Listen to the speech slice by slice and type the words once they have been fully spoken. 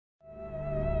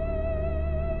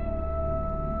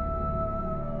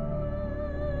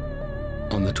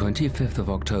On the 25th of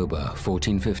October,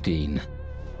 1415,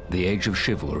 the age of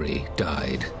chivalry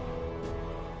died.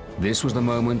 This was the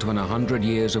moment when 100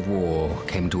 years of war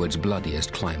came to its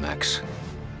bloodiest climax.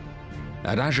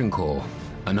 At Agincourt,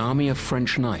 an army of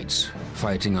French knights,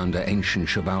 fighting under ancient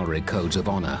chivalry codes of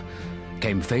honor,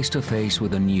 came face to face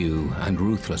with a new and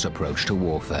ruthless approach to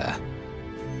warfare.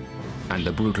 And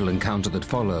the brutal encounter that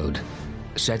followed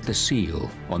set the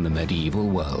seal on the medieval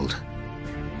world.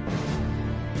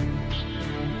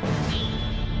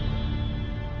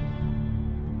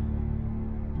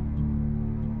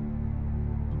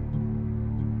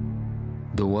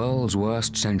 The world's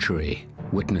worst century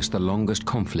witnessed the longest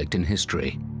conflict in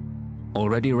history.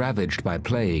 Already ravaged by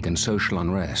plague and social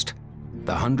unrest,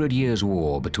 the 100 Years'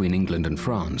 War between England and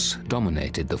France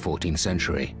dominated the 14th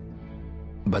century.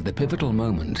 But the pivotal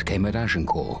moment came at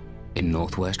Agincourt in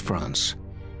northwest France.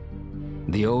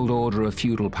 The old order of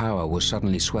feudal power was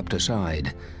suddenly swept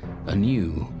aside. A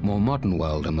new, more modern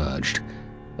world emerged,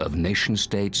 of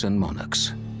nation-states and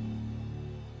monarchs.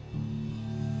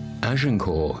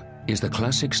 Agincourt is the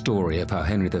classic story of how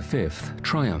Henry V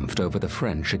triumphed over the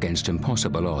French against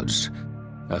impossible odds.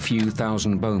 A few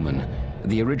thousand bowmen,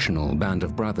 the original band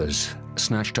of brothers,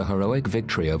 snatched a heroic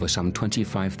victory over some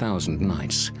 25,000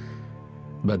 knights.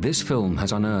 But this film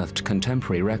has unearthed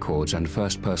contemporary records and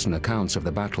first-person accounts of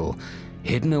the battle,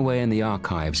 hidden away in the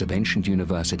archives of ancient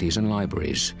universities and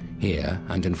libraries, here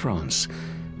and in France,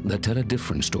 that tell a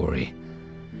different story.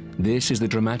 This is the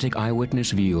dramatic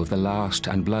eyewitness view of the last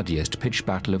and bloodiest pitched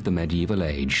battle of the medieval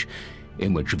age,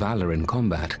 in which valor in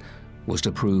combat was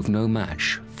to prove no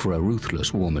match for a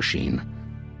ruthless war machine.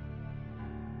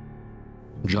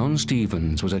 John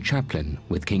Stevens was a chaplain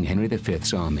with King Henry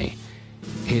V's army.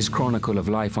 His chronicle of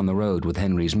life on the road with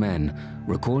Henry's men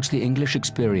records the English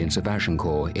experience of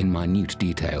Agincourt in minute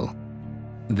detail.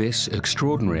 This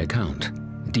extraordinary account,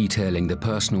 detailing the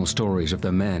personal stories of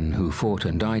the men who fought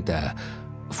and died there,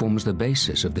 forms the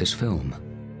basis of this film.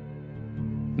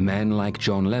 Men like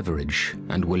John Leveridge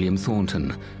and William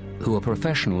Thornton, who were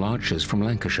professional archers from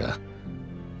Lancashire,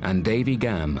 and Davy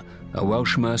Gam, a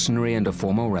Welsh mercenary and a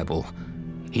former rebel.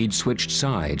 He'd switched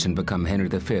sides and become Henry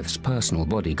V's personal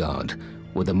bodyguard,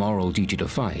 with a moral duty to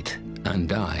fight and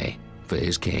die for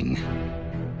his king.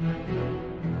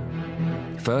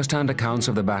 First-hand accounts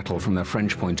of the battle from the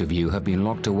French point of view have been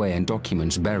locked away in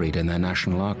documents buried in their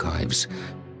national archives.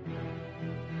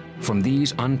 From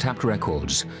these untapped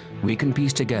records, we can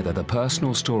piece together the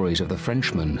personal stories of the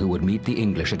Frenchmen who would meet the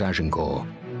English at Agincourt.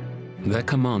 Their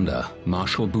commander,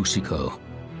 Marshal Boucicaut.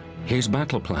 His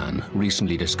battle plan,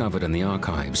 recently discovered in the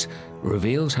archives,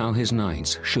 reveals how his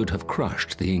knights should have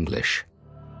crushed the English.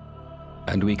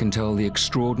 And we can tell the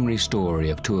extraordinary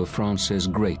story of two of France's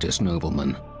greatest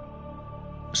noblemen.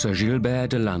 Sir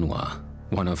Gilbert de Lannoy,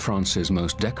 one of France's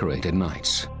most decorated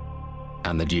knights,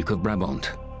 and the Duke of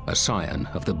Brabant, a scion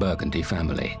of the Burgundy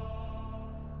family.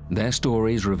 Their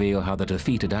stories reveal how the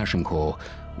defeat at Agincourt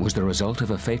was the result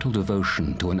of a fatal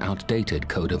devotion to an outdated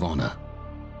code of honor.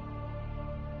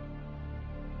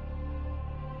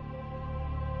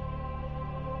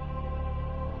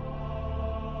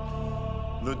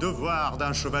 Le devoir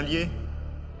d'un chevalier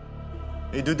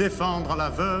est de défendre la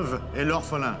veuve et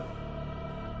l'orphelin.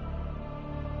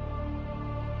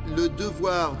 Le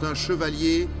devoir d'un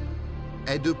chevalier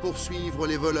est de poursuivre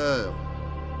les voleurs.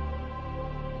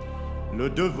 Le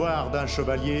devoir d'un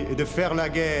chevalier est de faire la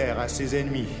guerre à ses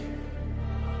ennemis.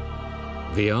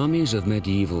 The armies of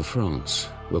medieval France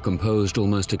were composed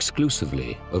almost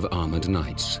exclusively of armored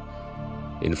knights.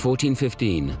 In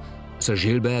 1415, Sir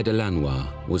Gilbert de Lannoy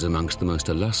was amongst the most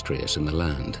illustrious in the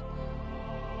land.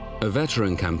 A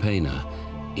veteran campaigner,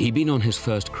 he'd been on his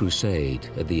first crusade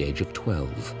at the age of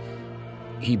 12.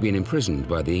 He'd been imprisoned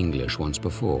by the English once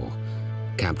before,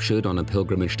 captured on a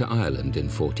pilgrimage to Ireland in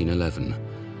 1411.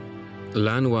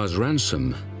 Lannoy's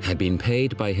ransom had been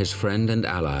paid by his friend and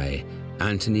ally,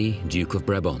 Anthony, Duke of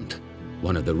Brabant,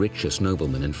 one of the richest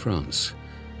noblemen in France.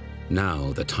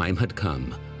 Now the time had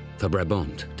come for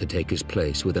Brabant to take his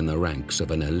place within the ranks of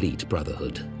an elite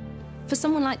brotherhood. For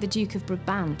someone like the Duke of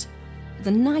Brabant,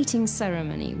 the knighting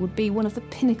ceremony would be one of the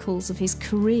pinnacles of his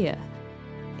career.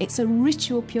 It's a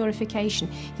ritual purification.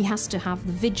 He has to have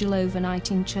the vigil overnight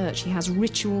in church. He has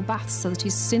ritual baths so that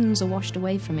his sins are washed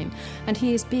away from him. And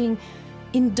he is being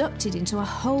inducted into a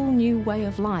whole new way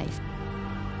of life.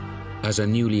 As a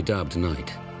newly dubbed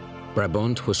knight,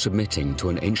 Brabant was submitting to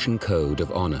an ancient code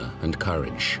of honor and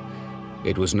courage.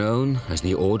 It was known as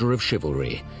the Order of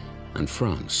Chivalry, and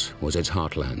France was its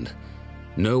heartland.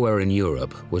 Nowhere in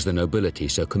Europe was the nobility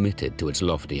so committed to its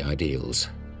lofty ideals.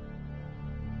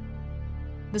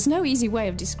 There's no easy way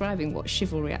of describing what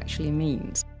chivalry actually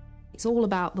means. It's all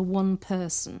about the one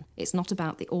person. It's not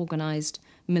about the organised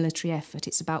military effort.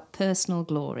 It's about personal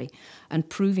glory and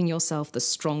proving yourself the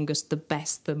strongest, the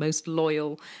best, the most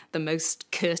loyal, the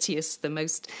most courteous, the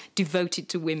most devoted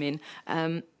to women,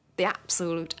 the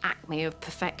absolute acme of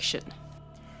perfection.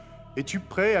 Es-tu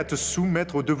prêt à te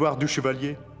soumettre au devoir du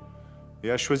chevalier et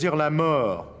à choisir la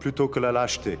mort plutôt que la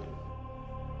lâcheté?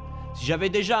 Si j'avais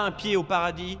déjà un pied au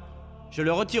paradis, je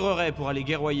le retirerais pour aller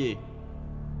guerroyer.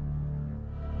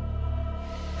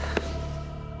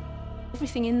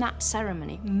 Everything in that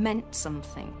ceremony meant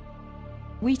something.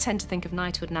 We tend to think of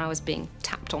knighthood now as being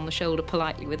tapped on the shoulder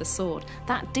politely with a sword.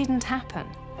 That didn't happen.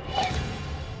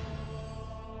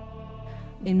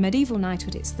 In medieval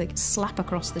knighthood, it's the slap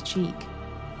across the cheek,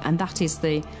 and that is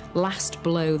the last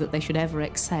blow that they should ever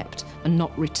accept and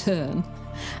not return.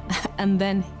 And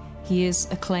then he is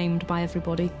acclaimed by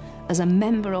everybody as a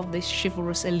member of this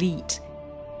chivalrous elite.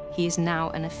 He is now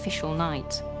an official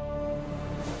knight.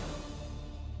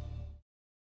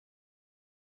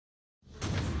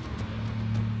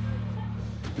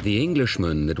 The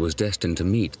Englishman that was destined to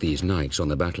meet these knights on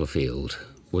the battlefield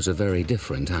was a very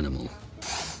different animal.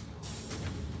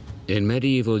 In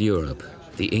medieval Europe,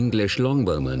 the English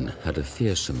longbowmen had a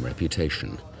fearsome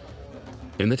reputation.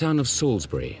 In the town of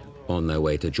Salisbury, on their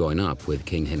way to join up with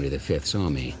King Henry V's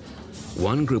army,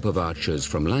 one group of archers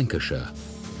from Lancashire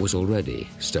was already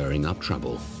stirring up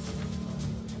trouble.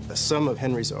 Some of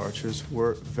Henry's archers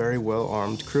were very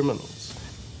well-armed criminals.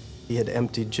 He had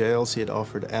emptied jails, he had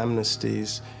offered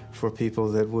amnesties for people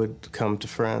that would come to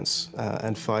France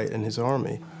and fight in his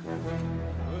army.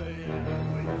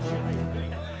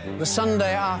 The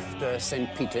Sunday after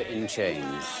St. Peter in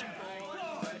Chains,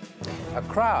 a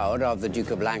crowd of the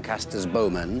Duke of Lancaster's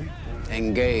bowmen,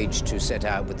 engaged to set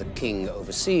out with the king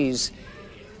overseas,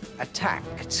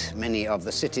 attacked many of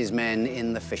the city's men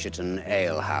in the Fisherton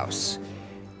Ale House,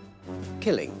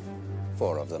 killing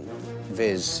 4 of them,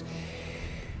 viz.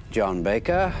 John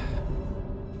Baker,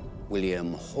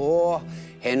 William Hoare,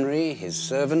 Henry, his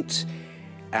servant,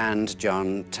 and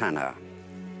John Tanner.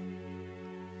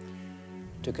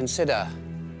 To consider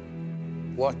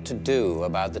what to do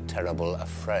about the terrible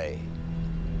affray.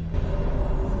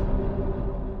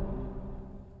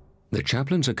 The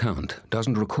chaplain's account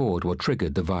doesn't record what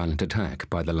triggered the violent attack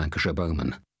by the Lancashire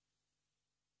bowmen.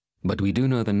 But we do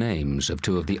know the names of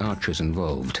 2 of the archers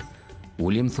involved,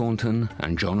 William Thornton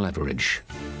and John Leveridge.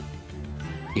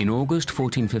 In August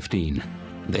 1415,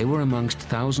 they were amongst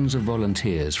thousands of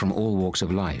volunteers from all walks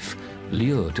of life,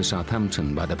 lured to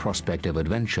Southampton by the prospect of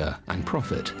adventure and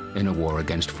profit in a war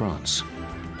against France.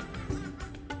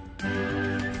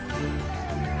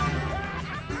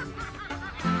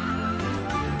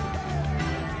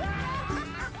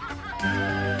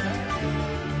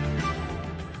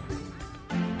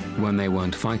 When they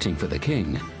weren't fighting for the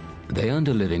king, they earned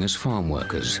a living as farm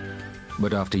workers.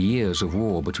 But after years of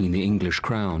war between the English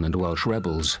crown and Welsh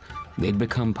rebels, they'd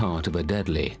become part of a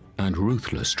deadly and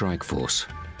ruthless strike force.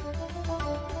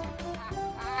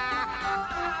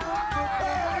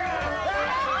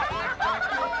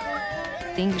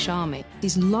 The English army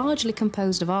is largely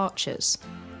composed of archers.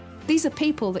 These are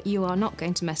people that you are not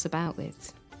going to mess about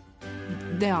with.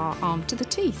 They are armed to the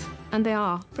teeth, and they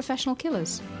are professional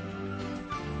killers.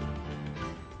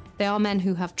 They are men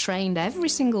who have trained every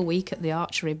single week at the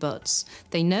archery butts.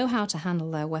 They know how to handle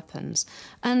their weapons,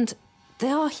 and they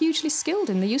are hugely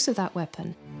skilled in the use of that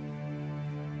weapon.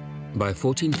 By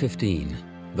 1415,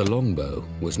 the longbow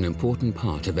was an important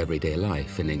part of everyday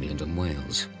life in England and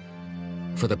Wales.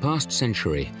 For the past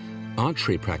century,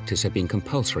 archery practice had been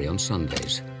compulsory on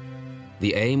Sundays.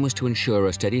 The aim was to ensure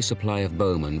a steady supply of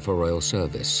bowmen for royal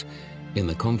service in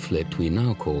the conflict we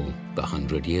now call the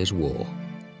 100 Years' War.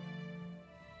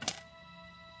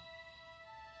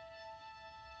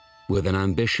 With an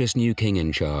ambitious new king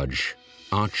in charge,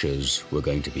 archers were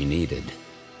going to be needed.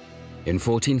 In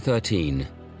 1413,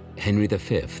 Henry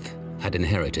V had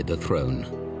inherited the throne.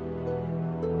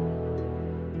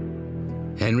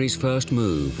 Henry's first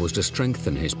move was to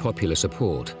strengthen his popular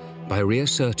support by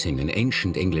reasserting an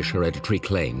ancient English hereditary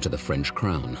claim to the French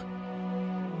crown.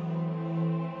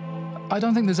 I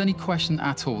don't think there's any question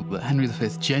at all that Henry V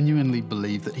genuinely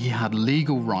believed that he had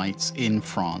legal rights in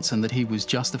France and that he was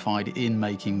justified in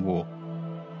making war.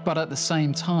 But at the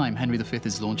same time, Henry V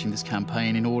is launching this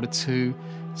campaign in order to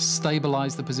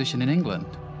stabilize the position in England.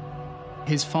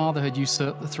 His father had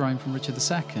usurped the throne from Richard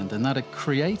II, and that had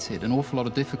created an awful lot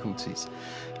of difficulties.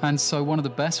 And so one of the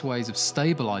best ways of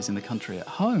stabilizing the country at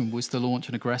home was to launch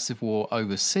an aggressive war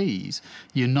overseas,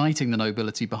 uniting the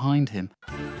nobility behind him.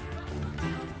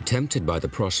 Tempted by the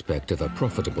prospect of a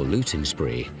profitable looting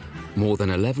spree, more than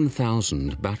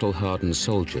 11,000 battle-hardened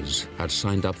soldiers had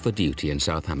signed up for duty in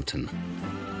Southampton.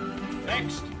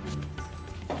 Next!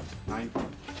 Name?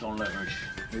 John Leverage.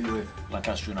 Who are you with?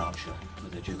 Lancastrian Archer,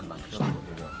 with the Duke of Lancaster.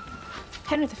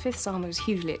 Henry V's army was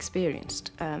hugely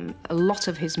experienced. A lot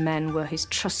of his men were his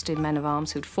trusted men of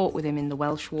arms who'd fought with him in the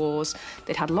Welsh Wars.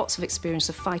 They'd had lots of experience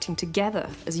of fighting together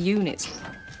as units.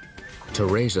 To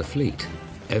raise a fleet,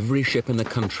 every ship in the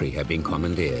country had been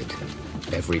commandeered.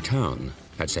 Every town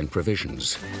had sent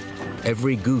provisions.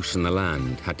 Every goose in the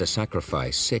land had to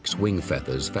sacrifice 6 wing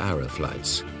feathers for arrow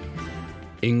flights.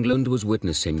 England was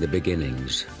witnessing the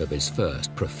beginnings of its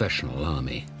first professional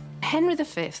army. Henry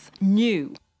V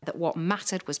knew that what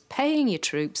mattered was paying your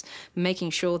troops,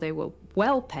 making sure they were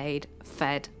well paid,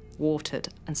 fed, watered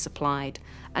and supplied.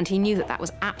 And he knew that that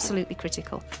was absolutely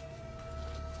critical.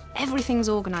 Everything's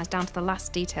organised down to the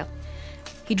last detail.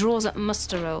 He draws up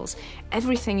muster rolls.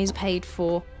 Everything is paid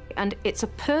for. And it's a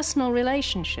personal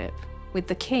relationship with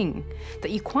the king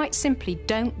that you quite simply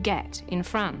don't get in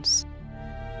France.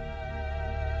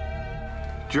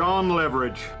 John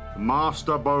Leverage,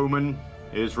 Master Bowman,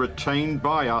 is retained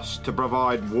by us to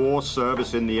provide war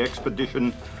service in the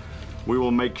expedition we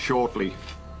will make shortly,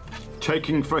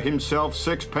 taking for himself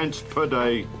 6 per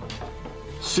day,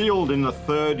 sealed in the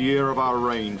 3rd year of our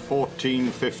reign,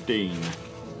 1415.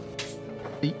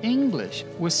 The English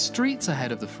were streets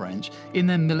ahead of the French in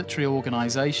their military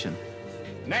organisation.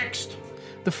 Next!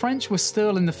 The French were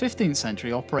still in the 15th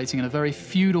century operating in a very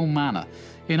feudal manner.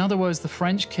 In other words, the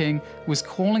French king was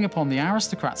calling upon the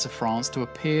aristocrats of France to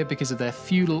appear because of their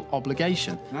feudal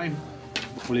obligation. Name?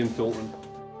 William Thornton.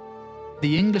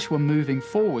 The English were moving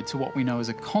forward to what we know as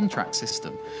a contract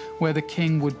system, where the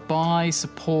king would buy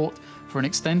support for an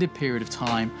extended period of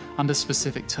time under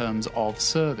specific terms of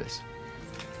service.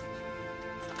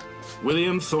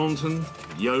 William Thornton,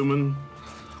 yeoman,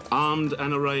 armed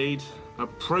and arrayed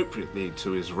appropriately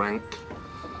to his rank,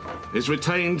 is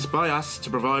retained by us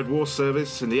to provide war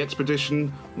service in the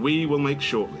expedition we will make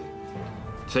shortly,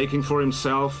 taking for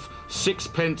himself 6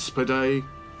 per day,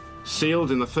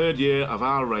 sealed in the 3rd year of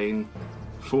our reign,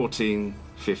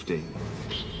 1415.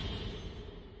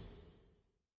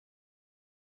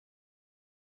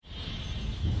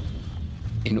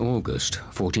 In August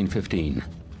 1415,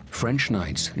 French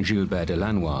knights Gilbert de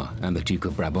Lannoy and the Duke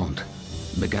of Brabant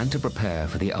began to prepare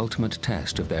for the ultimate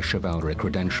test of their chivalric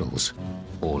credentials,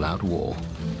 all-out war.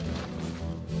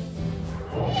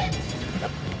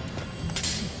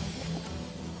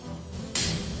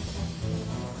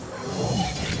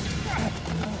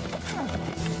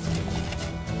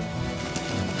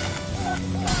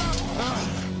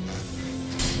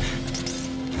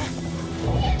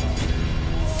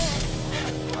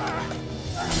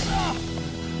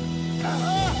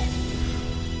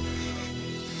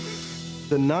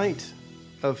 The knight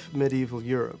of medieval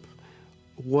Europe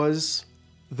was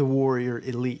the warrior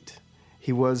elite.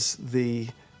 He was the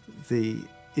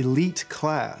elite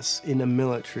class in a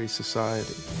military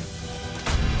society.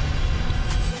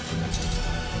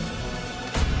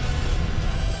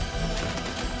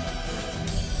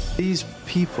 These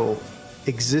people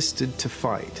existed to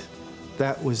fight.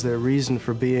 That was their reason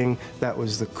for being. That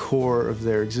was the core of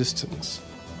their existence.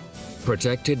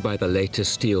 Protected by the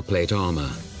latest steel plate armor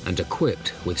and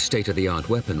equipped with state-of-the-art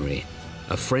weaponry,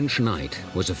 a French knight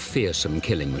was a fearsome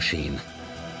killing machine.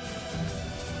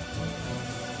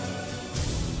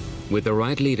 With the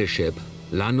right leadership,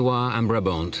 Lannoy and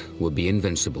Brabant would be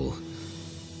invincible.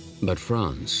 But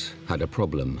France had a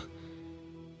problem.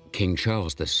 King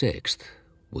Charles VI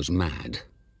was mad.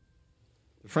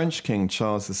 The French King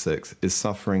Charles VI is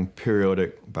suffering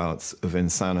periodic bouts of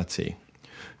insanity.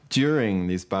 During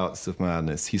these bouts of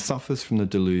madness, he suffers from the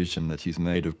delusion that he's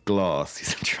made of glass.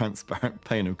 He's a transparent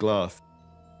pane of glass,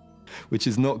 which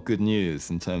is not good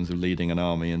news in terms of leading an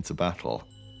army into battle.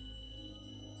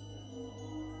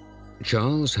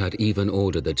 Charles had even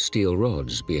ordered that steel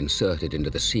rods be inserted into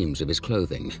the seams of his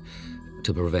clothing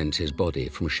to prevent his body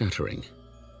from shattering.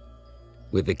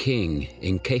 With the king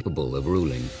incapable of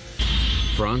ruling,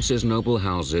 France's noble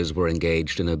houses were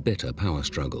engaged in a bitter power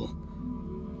struggle.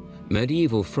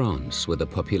 Medieval France, with a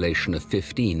population of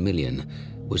 15 million,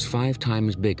 was 5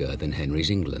 times bigger than Henry's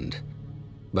England.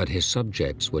 But his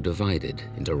subjects were divided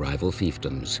into rival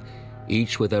fiefdoms,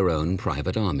 each with their own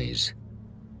private armies.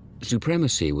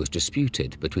 Supremacy was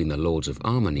disputed between the lords of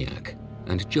Armagnac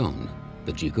and John,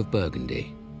 the Duke of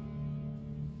Burgundy.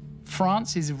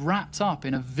 France is wrapped up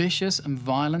in a vicious and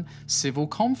violent civil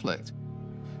conflict.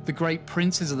 The great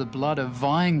princes of the blood are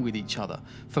vying with each other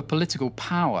for political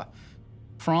power.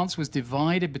 France was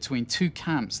divided between two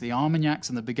camps, the Armagnacs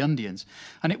and the Burgundians,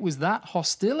 and it was that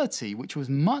hostility which was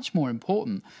much more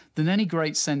important than any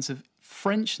great sense of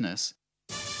Frenchness.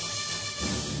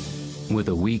 With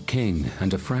a weak king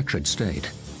and a fractured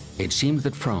state, it seemed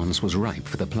that France was ripe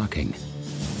for the plucking.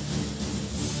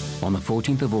 On the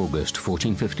 14th of August,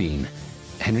 1415,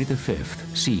 Henry V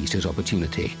seized his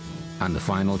opportunity, and the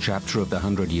final chapter of the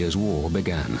 100 Years' War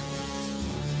began.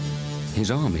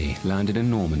 His army landed in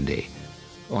Normandy.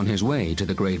 On his way to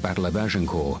the great Battle of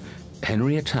Agincourt,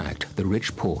 Henry attacked the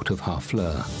rich port of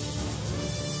Harfleur.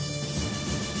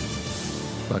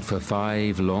 But for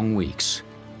 5 long weeks,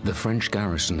 the French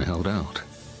garrison held out.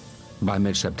 By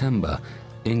mid-September,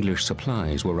 English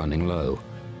supplies were running low.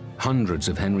 Hundreds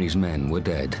of Henry's men were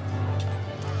dead.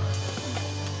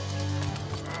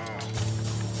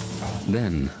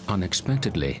 Then,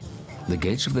 unexpectedly, the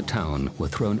gates of the town were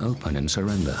thrown open in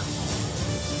surrender.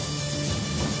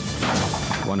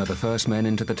 One of the first men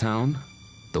into the town,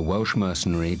 the Welsh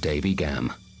mercenary Davy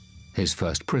Gam, his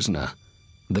first prisoner,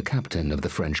 the captain of the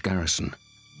French garrison.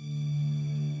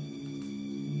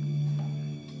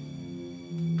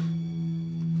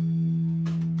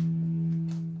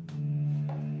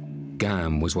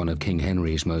 Gam was one of King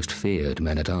Henry's most feared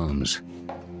men-at-arms.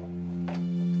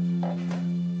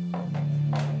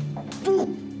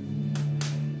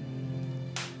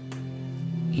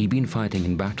 He'd been fighting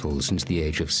in battle since the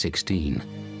age of 16,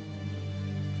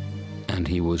 and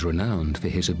he was renowned for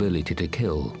his ability to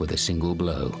kill with a single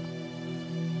blow.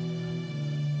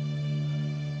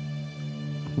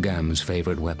 Gam's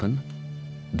favorite weapon?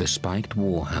 The spiked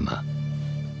war hammer.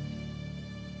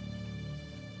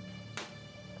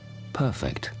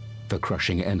 Perfect for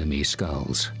crushing enemy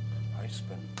skulls. I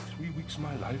spent 3 weeks of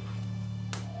my life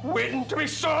waiting to be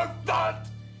served that!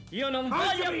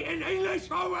 Answer me in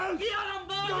English, or else!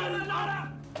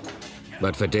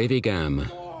 But for Davy Gam,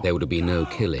 there would be no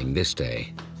killing this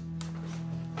day.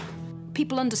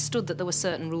 People understood that there were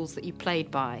certain rules that you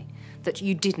played by, that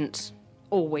you didn't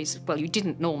always, well, you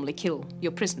didn't normally kill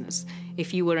your prisoners.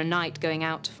 If you were a knight going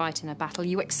out to fight in a battle,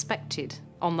 you expected,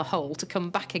 on the whole, to come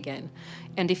back again.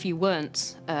 And if you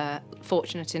weren't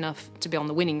fortunate enough to be on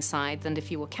the winning side, then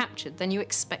if you were captured, then you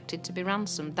expected to be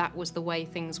ransomed. That was the way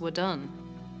things were done.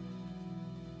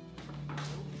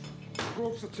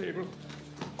 Across the table.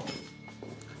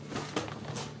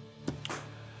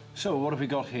 So, what have we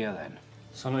got here, then?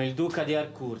 Sono il Duca di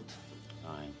Harcourt.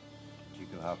 Fine.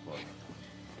 Duke of Harcourt.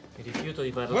 Mi rifiuto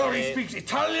di parlare... Well, he speaks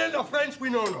Italian or French, we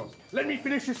know not. Let me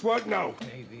finish this work now.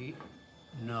 Davy,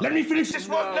 no. Let me finish this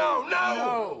work now, now!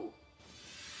 No!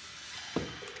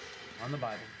 On the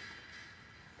Bible.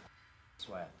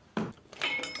 Swear.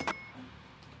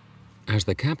 As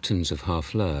the captains of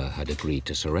Harfleur had agreed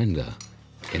to surrender,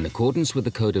 in accordance with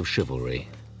the Code of Chivalry,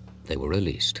 they were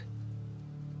released.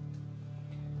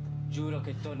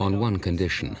 On one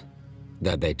condition,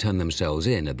 that they turn themselves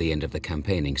in at the end of the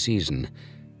campaigning season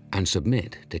and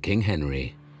submit to King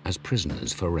Henry as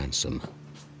prisoners for ransom.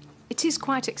 It is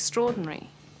quite extraordinary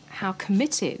how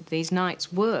committed these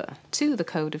knights were to the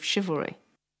Code of Chivalry.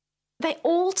 They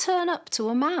all turn up to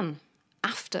a man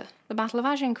after the Battle of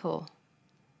Agincourt.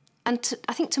 And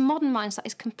I think to modern minds that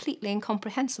is completely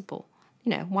incomprehensible. You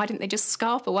know, why didn't they just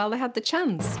scarper while they had the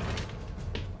chance?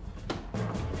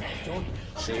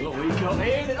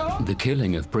 The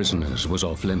killing of prisoners was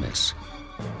off limits,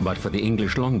 but for the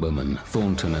English longbowmen,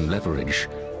 Thornton and Leveridge,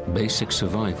 basic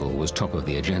survival was top of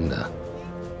the agenda.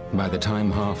 By the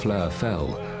time Harfleur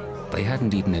fell, they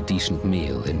hadn't eaten a decent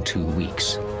meal in 2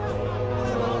 weeks.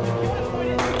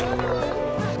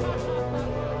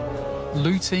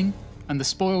 Looting and the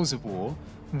spoils of war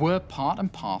were part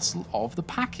and parcel of the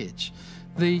package.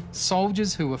 The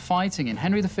soldiers who were fighting in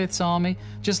Henry V's army,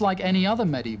 just like any other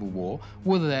medieval war,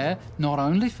 were there not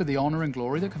only for the honour and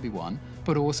glory that could be won,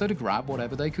 but also to grab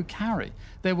whatever they could carry.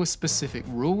 There were specific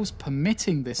rules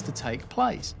permitting this to take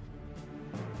place.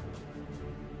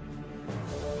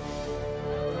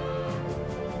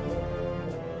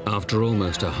 After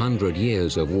almost 100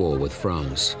 years of war with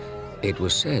France, it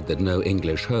was said that no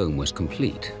English home was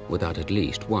complete without at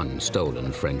least one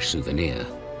stolen French souvenir.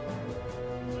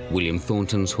 William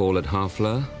Thornton's hall at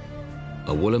Harfleur,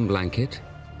 a woolen blanket,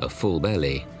 a full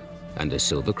belly, and a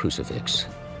silver crucifix.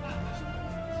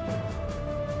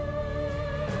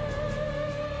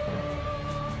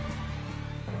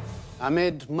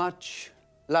 Amid much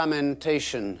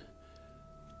lamentation,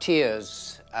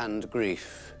 tears, and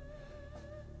grief,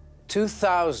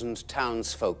 2,000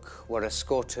 townsfolk were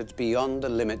escorted beyond the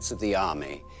limits of the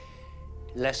army,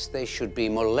 lest they should be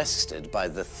molested by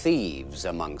the thieves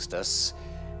amongst us,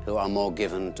 who are more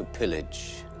given to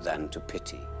pillage than to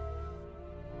pity.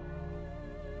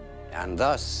 And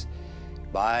thus,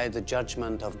 by the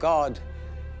judgment of God,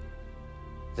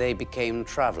 they became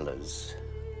travelers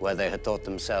where they had thought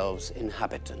themselves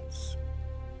inhabitants.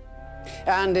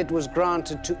 And it was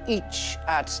granted to each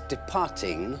at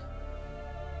departing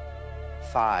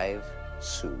 5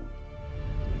 sous.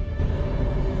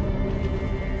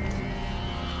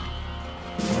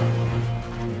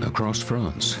 Across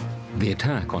France, the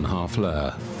attack on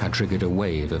Harfleur had triggered a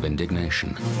wave of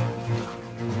indignation.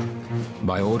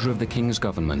 By order of the king's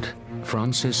government,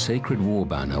 France's sacred war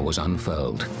banner was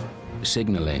unfurled,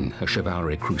 signaling a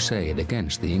chivalric crusade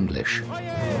against the English.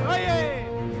 Voyez,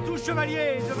 voyez, tout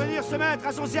chevalier de venir se mettre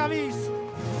à son service.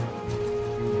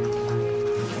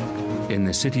 In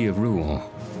the city of Rouen,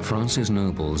 France's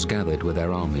nobles gathered with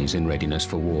their armies in readiness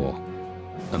for war.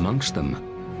 Amongst them,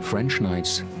 French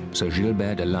knights Sir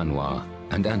Gilbert de Lannoy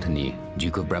and Anthony,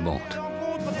 Duke of Brabant.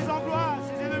 Contre des Anglois,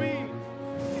 ses ennemis.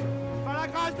 Par la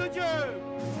grâce de Dieu,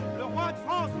 le roi de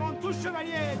France demande tout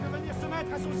chevalier de venir se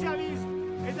mettre à son service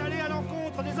et d'aller à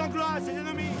l'encontre des Anglois, ses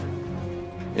ennemis.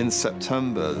 In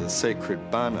September, the sacred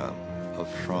banner of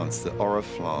France, the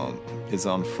Oriflamme, is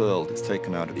unfurled. It's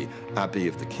taken out of the Abbey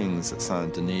of the Kings at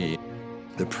Saint-Denis.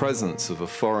 The presence of a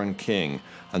foreign king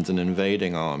and an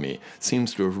invading army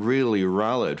seems to have really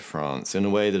rallied France in a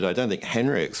way that I don't think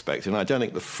Henry expected, and I don't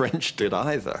think the French did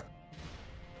either.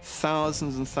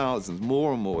 Thousands and thousands,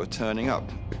 more and more, are turning up.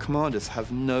 The commanders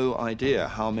have no idea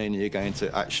how many are going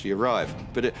to actually arrive,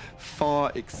 but it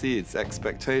far exceeds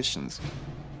expectations.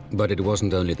 But it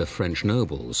wasn't only the French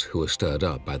nobles who were stirred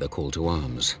up by the call to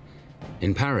arms.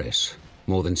 In Paris,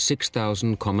 more than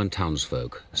 6,000 common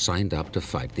townsfolk signed up to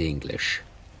fight the English.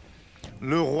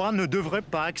 Le roi ne devrait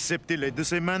pas accepter l'aide de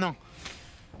ses manants.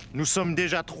 Nous sommes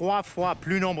déjà 3 fois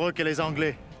plus nombreux que les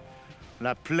Anglais.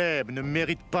 La plèbe ne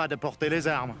mérite pas de porter les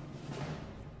armes.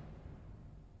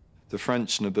 The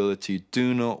French nobility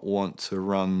do not want to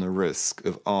run the risk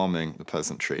of arming the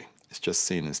peasantry. It's just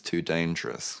seen as too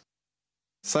dangerous.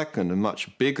 Second, and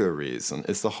much bigger reason,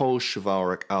 is the whole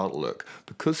chivalric outlook.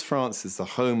 Because France is the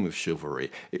home of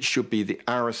chivalry, it should be the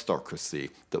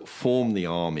aristocracy that form the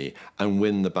army and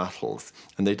win the battles.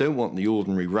 And they don't want the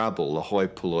ordinary rabble, the hoi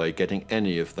polloi, getting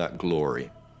any of that glory.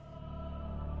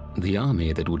 The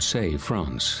army that would save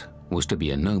France was to be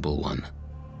a noble one.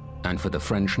 And for the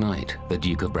French knight, the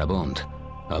Duke of Brabant,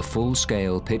 a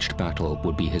full-scale pitched battle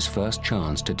would be his first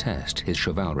chance to test his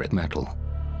chivalric mettle.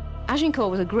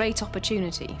 Agincourt was a great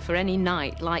opportunity for any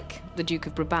knight like the Duke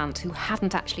of Brabant who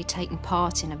hadn't actually taken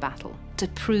part in a battle to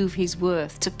prove his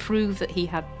worth, to prove that he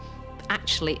had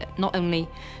actually not only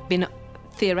been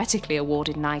theoretically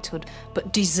awarded knighthood,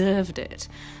 but deserved it.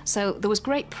 So there was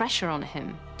great pressure on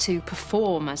him to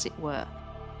perform, as it were.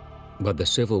 But the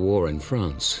civil war in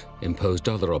France imposed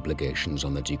other obligations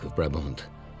on the Duke of Brabant.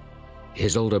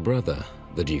 His older brother,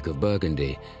 the Duke of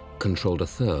Burgundy, controlled a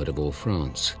third of all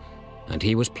France, and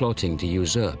he was plotting to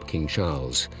usurp King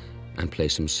Charles and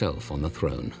place himself on the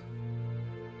throne.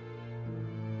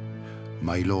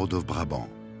 My Lord of Brabant,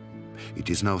 it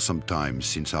is now some time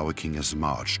since our king has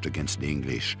marched against the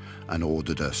English and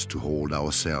ordered us to hold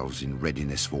ourselves in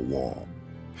readiness for war.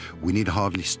 We need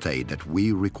hardly state that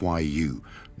we require you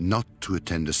not to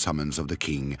attend the summons of the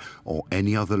king or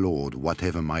any other lord,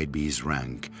 whatever might be his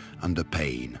rank, under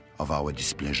pain of our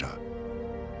displeasure.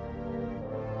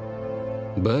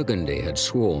 Burgundy had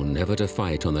sworn never to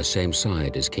fight on the same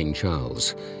side as King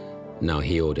Charles. Now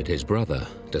he ordered his brother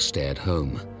to stay at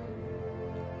home.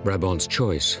 Brabant's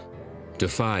choice: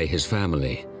 defy his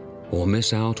family or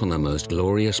miss out on the most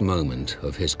glorious moment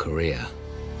of his career.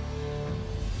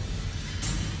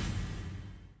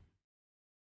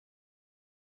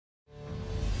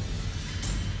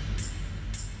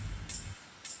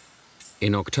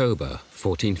 In October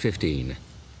 1415,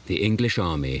 the English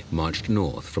army marched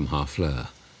north from Harfleur.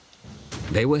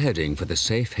 They were heading for the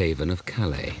safe haven of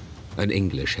Calais, an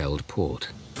English-held port.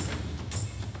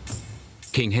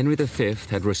 King Henry V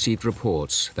had received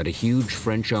reports that a huge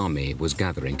French army was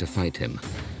gathering to fight him,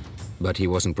 but he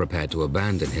wasn't prepared to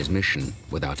abandon his mission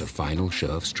without a final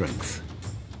show of strength.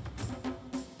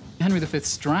 Henry V's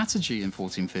strategy in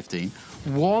 1415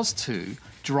 was to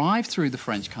drive through the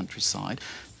French countryside,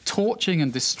 torching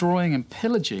and destroying and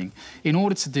pillaging in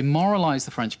order to demoralize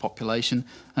the French population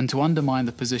and to undermine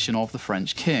the position of the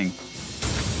French king.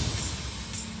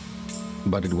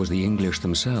 But it was the English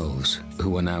themselves who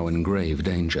were now in grave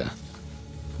danger.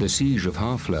 The siege of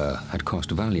Harfleur had cost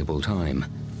valuable time.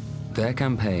 Their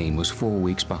campaign was 4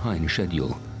 weeks behind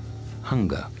schedule.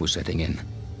 Hunger was setting in.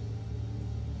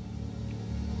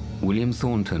 William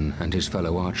Thornton and his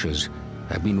fellow archers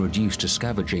had been reduced to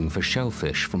scavenging for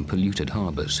shellfish from polluted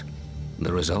harbors.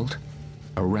 The result?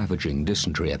 a ravaging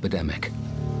dysentery epidemic.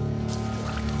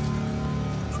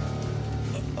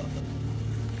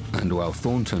 And while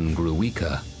Thornton grew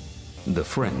weaker, the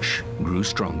French grew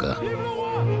stronger.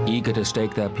 Eager to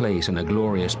stake their place in a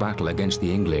glorious battle against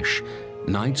the English,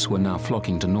 knights were now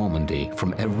flocking to Normandy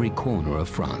from every corner of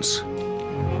France.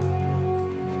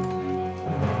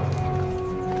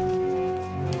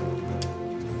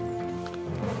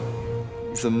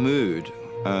 The mood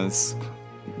as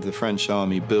the French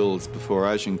army builds before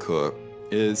Agincourt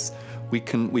is we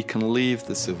can leave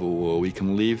the civil war, we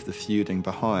can leave the feuding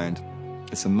behind.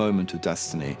 It's a moment of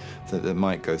destiny that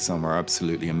might go somewhere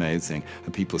absolutely amazing,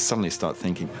 and people suddenly start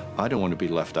thinking, I don't want to be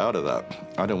left out of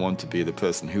that. I don't want to be the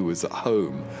person who was at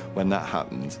home when that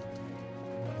happened.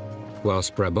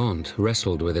 Whilst Brabant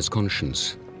wrestled with his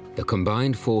conscience, the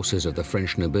combined forces of the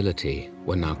French nobility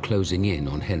were now closing in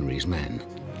on Henry's men.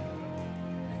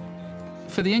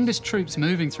 For the English troops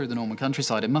moving through the Norman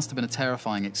countryside, it must have been a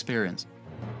terrifying experience.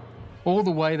 All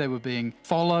the way they were being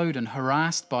followed and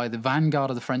harassed by the vanguard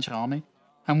of the French army,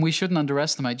 and we shouldn't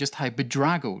underestimate just how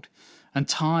bedraggled and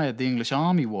tired the English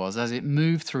army was as it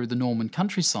moved through the Norman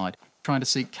countryside, trying to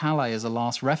seek Calais as a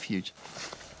last refuge.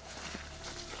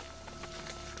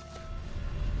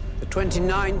 The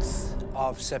 29th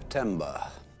of September.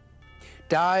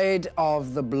 Died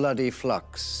of the bloody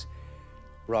flux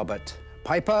Robert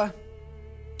Piper,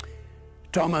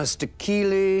 Thomas de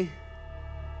Keeley,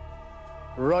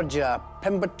 Roger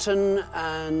Pemberton,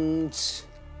 and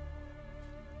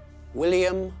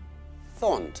William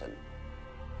Thornton.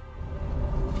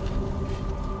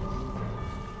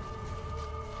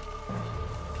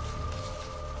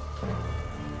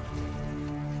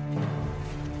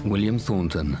 William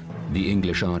Thornton, the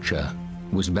English archer,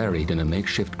 was buried in a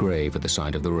makeshift grave at the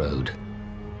side of the road.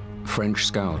 French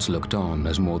scouts looked on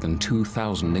as more than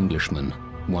 2,000 Englishmen,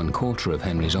 1/4 of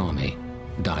Henry's army,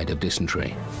 died of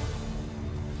dysentery.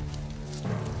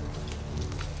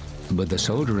 But the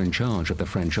soldier in charge of the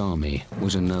French army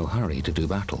was in no hurry to do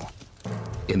battle.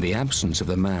 In the absence of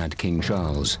the mad King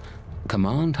Charles,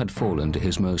 command had fallen to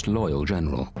his most loyal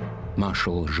general,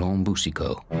 Marshal Jean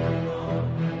Boucicaut.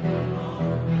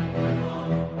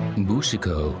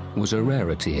 Boucicaut was a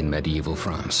rarity in medieval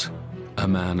France, a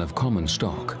man of common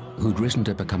stock who'd risen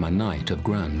to become a knight of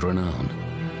grand renown.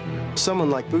 Someone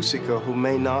like Boucicaut, who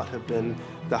may not have been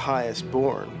the highest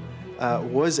born,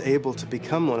 was able to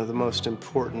become one of the most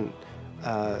important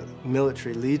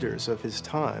military leaders of his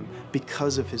time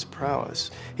because of his prowess.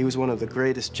 He was one of the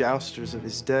greatest jousters of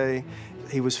his day.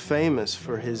 He was famous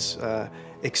for his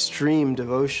extreme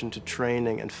devotion to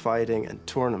training and fighting and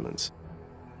tournaments.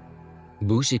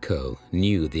 Boucicaut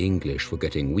knew the English were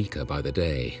getting weaker by the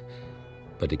day,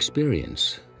 but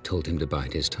experience told him to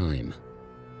bide his time.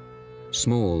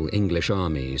 Small English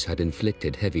armies had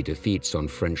inflicted heavy defeats on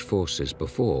French forces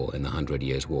before in the 100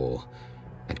 Years' War,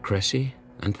 at Crécy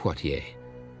and Poitiers.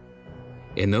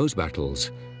 In those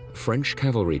battles, French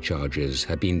cavalry charges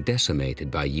had been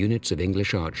decimated by units of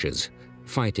English archers,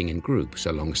 fighting in groups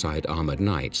alongside armored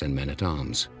knights and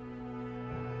men-at-arms.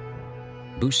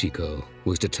 Boucicaut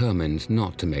was determined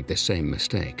not to make the same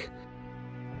mistake.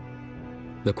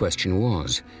 The question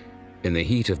was, in the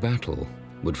heat of battle,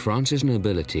 would France's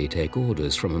nobility take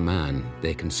orders from a man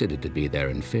they considered to be their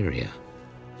inferior?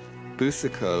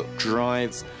 Boucicaut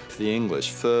drives the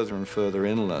English further and further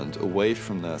inland, away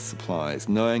from their supplies,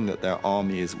 knowing that their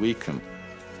army is weakened.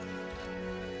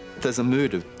 There's a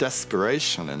mood of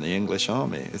desperation in the English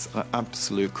army. It's an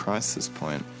absolute crisis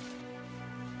point.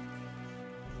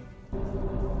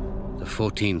 The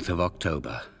 14th of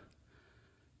October.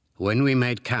 When we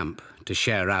made camp to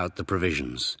share out the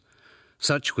provisions,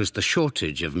 such was the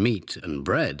shortage of meat and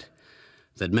bread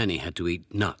that many had to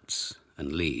eat nuts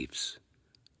and leaves.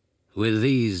 With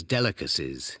these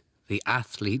delicacies, the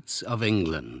athletes of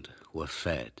England were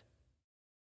fed.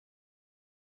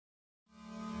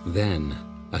 Then,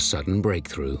 a sudden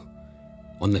breakthrough.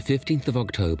 On the 15th of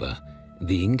October,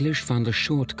 the English found a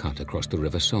shortcut across the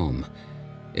River Somme.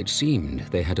 It seemed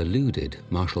they had eluded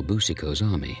Marshal Boucicaut's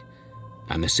army,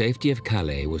 and the safety of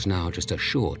Calais was now just a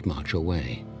short march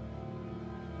away.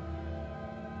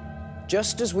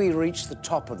 Just as we reached the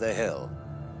top of the hill,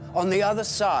 on the other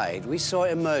side, we saw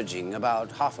emerging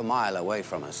about half a mile away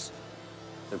from us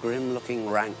the grim-looking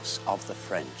ranks of the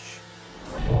French,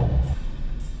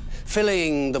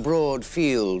 filling the broad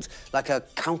field like a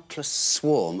countless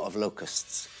swarm of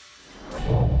locusts.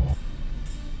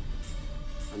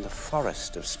 And the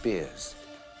forest of spears,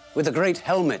 with the great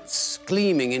helmets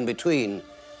gleaming in between,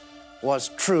 was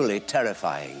truly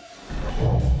terrifying.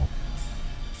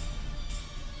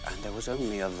 And there was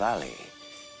only a valley,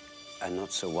 and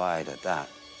not so wide at that.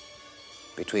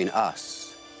 between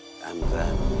us and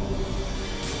them.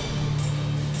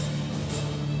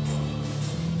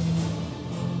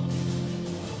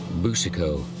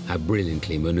 Boucicault had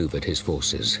brilliantly maneuvered his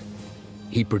forces.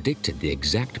 He predicted the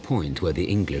exact point where the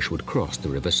English would cross the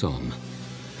River Somme.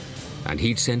 And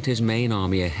he'd sent his main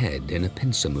army ahead in a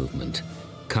pincer movement,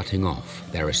 cutting off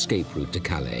their escape route to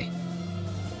Calais.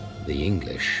 The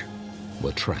English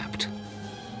were trapped.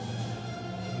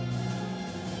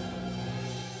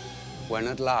 When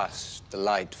at last the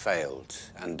light failed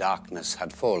and darkness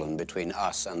had fallen between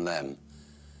us and them,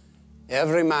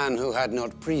 every man who had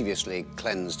not previously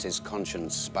cleansed his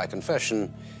conscience by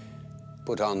confession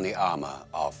put on the armor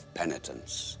of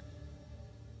penitence.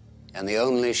 And the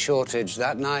only shortage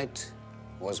that night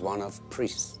was one of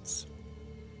priests.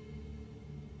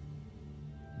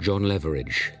 John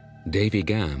Leveridge, Davy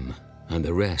Gam, and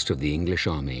the rest of the English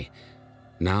army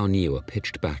now knew a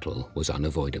pitched battle was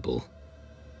unavoidable.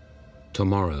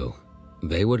 Tomorrow,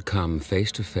 they would come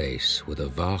face to face with a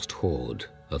vast horde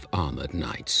of armored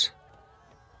knights.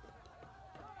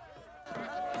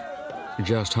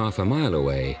 Just half a mile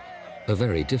away, a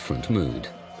very different mood.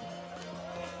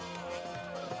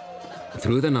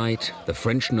 Through the night, the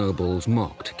French nobles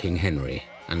mocked King Henry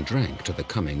and drank to the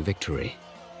coming victory.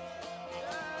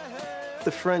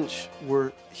 The French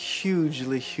were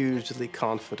hugely, hugely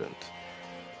confident.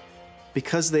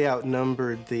 Because they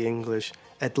outnumbered the English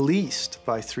at least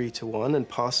by 3-1 and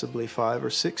possibly 5 or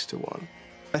 6-1.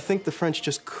 I think the French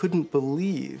just couldn't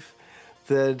believe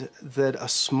that a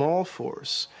small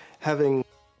force, having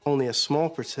only a small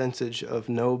percentage of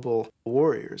noble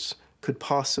warriors, could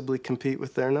possibly compete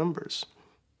with their numbers.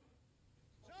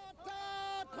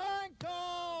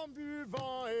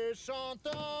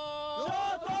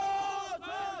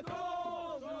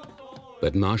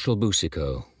 But Marshal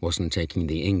Boucicault wasn't taking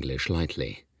the English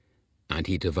lightly, and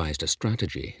he devised a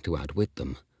strategy to outwit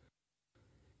them.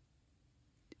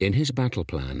 In his battle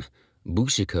plan,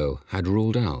 Boucicault had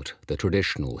ruled out the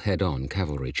traditional head-on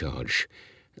cavalry charge.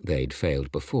 They'd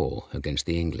failed before against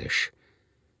the English.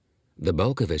 The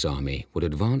bulk of his army would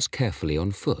advance carefully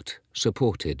on foot,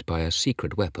 supported by a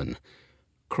secret weapon,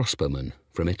 crossbowmen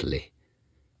from Italy.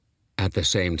 At the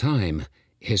same time,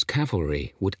 his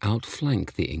cavalry would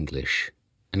outflank the English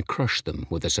and crush them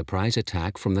with a surprise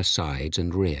attack from the sides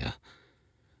and rear.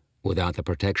 Without the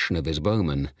protection of his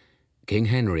bowmen, King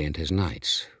Henry and his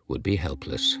knights would be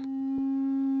helpless.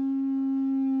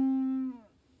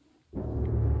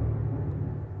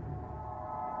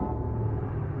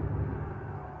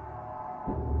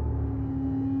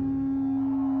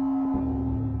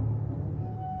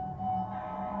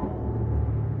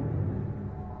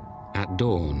 At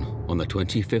dawn, on the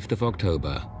 25th of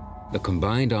October, the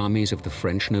combined armies of the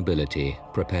French nobility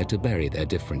prepared to bury their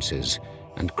differences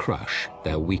and crush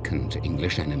their weakened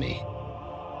English enemy.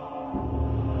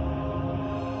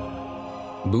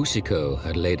 Boucicault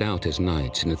had laid out his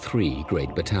knights in 3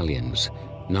 great battalions,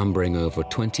 numbering over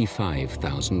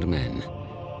 25,000 men.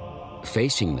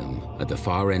 Facing them at the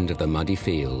far end of the muddy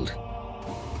field,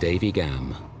 Davy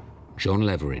Gam, John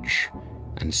Leveridge,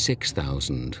 and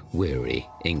 6,000 weary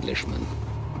Englishmen.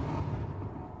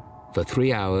 For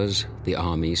 3 hours, the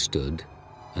armies stood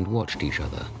and watched each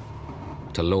other.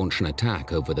 To launch an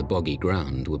attack over the boggy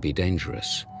ground would be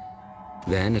dangerous.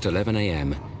 Then, at 11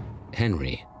 a.m.,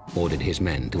 Henry ordered his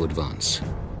men to advance.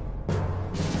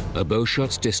 A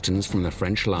bowshot's distance from the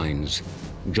French lines,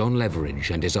 John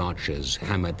Leveridge and his archers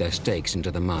hammered their stakes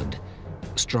into the mud,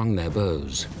 strung their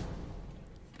bows,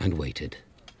 and waited.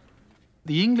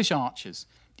 The English archers,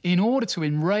 in order to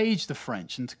enrage the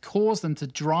French and to cause them to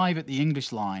drive at the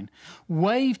English line,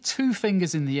 waved 2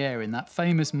 fingers in the air in that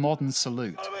famous modern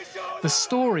salute. The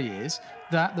story is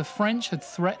that the French had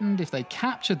threatened, if they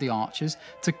captured the archers,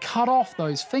 to cut off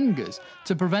those fingers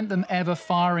to prevent them ever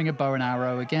firing a bow and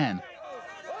arrow again.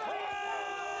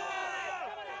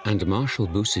 And Marshal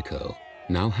Boucicault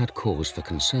now had cause for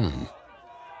concern.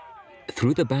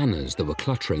 Through the banners that were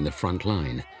cluttering the front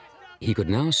line, he could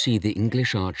now see the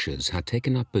English archers had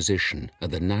taken up position at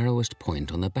the narrowest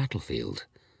point on the battlefield.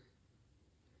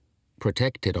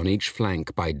 Protected on each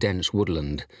flank by dense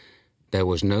woodland, there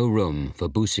was no room for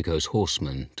Boucicault's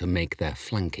horsemen to make their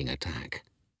flanking attack.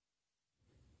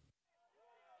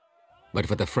 But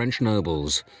for the French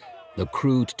nobles, the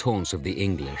crude taunts of the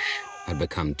English had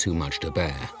become too much to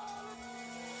bear.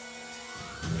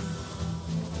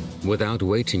 Without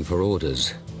waiting for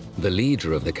orders, the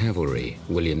leader of the cavalry,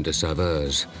 William de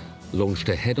Saveuse, launched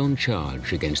a head-on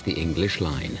charge against the English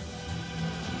line.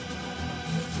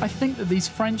 I think that these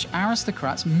French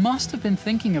aristocrats must have been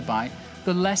thinking about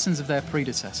the lessons of their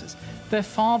predecessors. Their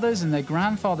fathers and their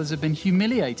grandfathers have been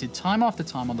humiliated time after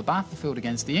time on the battlefield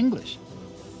against the English.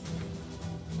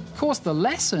 Of course, the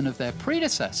lesson of their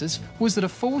predecessors was that a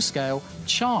full-scale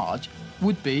charge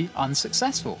would be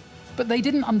unsuccessful. But they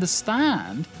didn't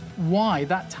understand why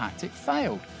that tactic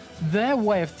failed. Their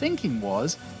way of thinking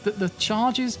was that the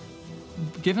charges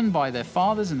given by their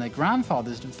fathers and their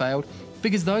grandfathers had failed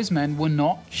because those men were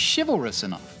not chivalrous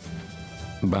enough.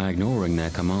 By ignoring their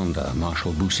commander,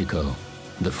 Marshal Boucicaut,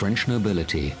 the French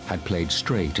nobility had played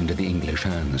straight into the English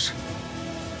hands.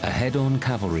 A head-on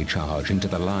cavalry charge into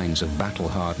the lines of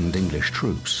battle-hardened English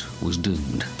troops was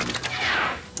doomed.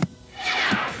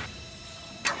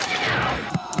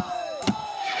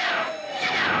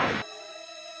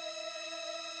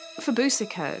 For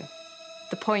Boucicaut,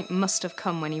 the point must have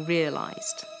come when he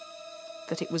realised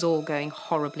that it was all going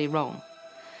horribly wrong.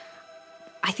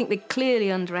 I think they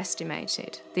clearly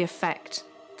underestimated the effect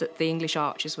that the English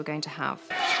archers were going to have.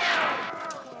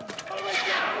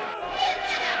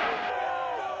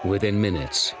 Within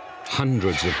minutes,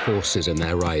 hundreds of horses and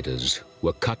their riders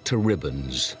were cut to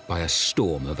ribbons by a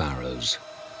storm of arrows.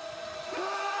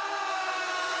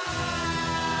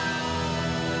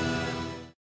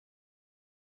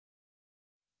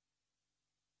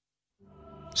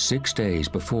 Six days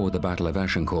before the Battle of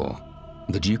Agincourt,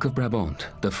 the Duke of Brabant,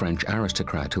 the French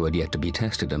aristocrat who had yet to be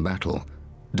tested in battle,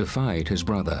 defied his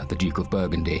brother, the Duke of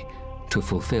Burgundy, to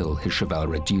fulfill his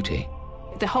chivalric duty.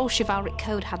 The whole chivalric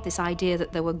code had this idea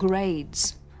that there were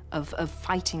grades of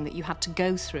fighting that you had to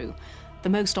go through. The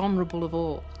most honourable of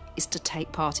all is to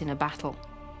take part in a battle.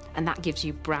 And that gives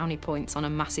you brownie points on a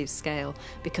massive scale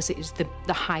because it is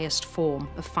the highest form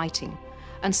of fighting.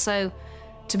 And so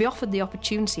to be offered the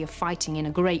opportunity of fighting in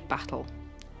a great battle,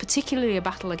 particularly a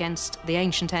battle against the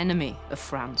ancient enemy of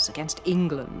France, against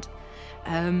England,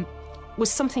 was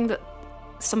something that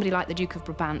somebody like the Duke of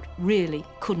Brabant really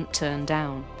couldn't turn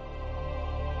down.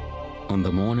 On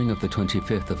the morning of the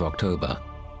 25th of October,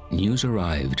 news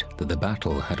arrived that the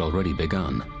battle had already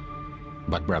begun,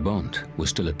 but Brabant was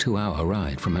still a 2-hour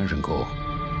ride from Agincourt.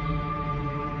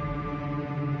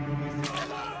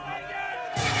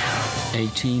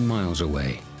 "18 miles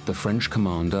away, the French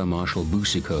commander Marshal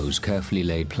Boucicaut's carefully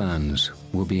laid plans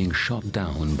were being shot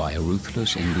down by a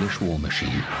ruthless English war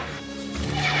machine.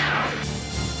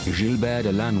 Gilbert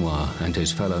de Lannoy and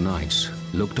his fellow knights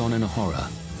looked on in horror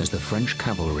as the French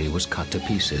cavalry was cut to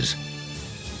pieces.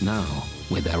 Now,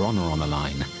 with their honor on the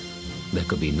line, there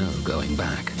could be no going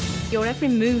back. Your every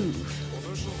move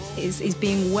is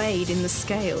being weighed in the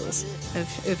scales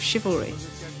of chivalry.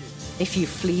 If you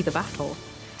flee the battle,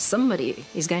 somebody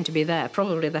is going to be there,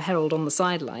 probably the herald on the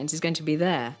sidelines is going to be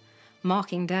there,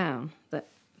 marking down that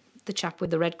the chap with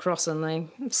the red cross and the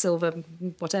silver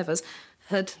whatevers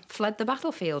had fled the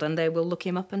battlefield, and they will look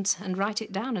him up and write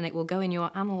it down, and it will go in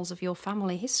your annals of your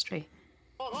family history.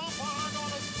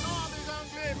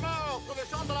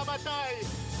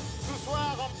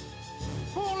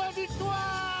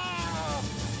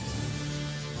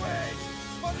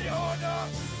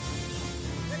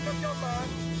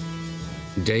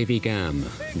 Davy Gam,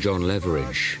 John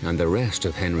Leverage, and the rest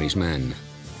of Henry's men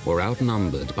were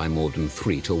outnumbered by more than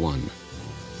 3 to 1.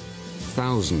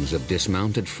 Thousands of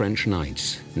dismounted French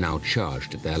knights now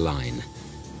charged at their line.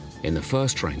 In the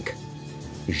first rank,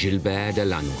 Gilbert de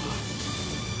Lannoy.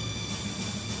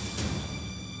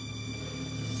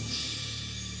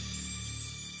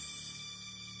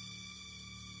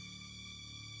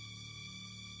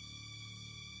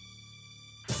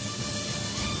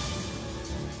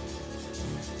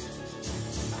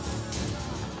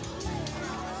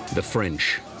 The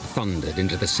French thundered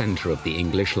into the center of the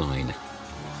English line.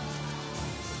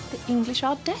 The English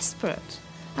are desperate.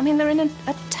 I mean, they're in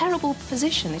a terrible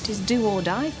position. It is do or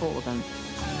die for them.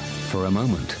 For a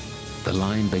moment, the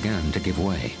line began to give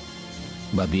way.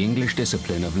 But the English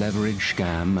discipline of Leverage,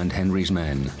 Gam, and Henry's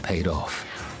men paid off.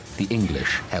 The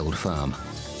English held firm.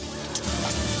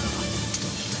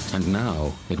 And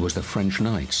now it was the French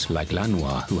knights, like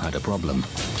Lannoy, who had a problem.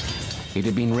 It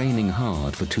had been raining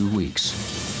hard for 2 weeks.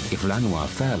 If Lannoy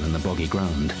fell in the boggy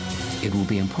ground, it would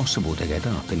be impossible to get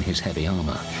up in his heavy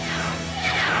armor.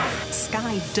 The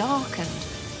sky darkened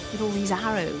with all these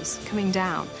arrows coming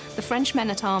down. The French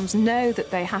men-at-arms know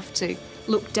that they have to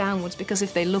look downwards, because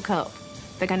if they look up,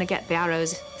 they're going to get the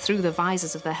arrows through the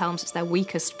visors of their helms. It's their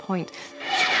weakest point.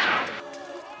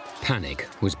 Panic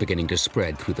was beginning to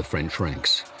spread through the French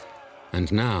ranks.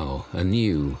 And now a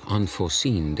new,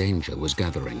 unforeseen danger was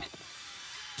gathering.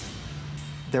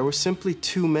 There were simply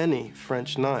too many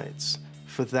French knights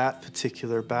for for that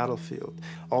particular battlefield.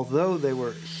 Although they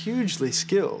were hugely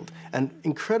skilled and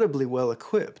incredibly well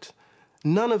equipped,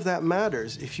 none of that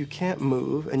matters if you can't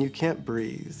move and you can't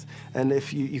breathe and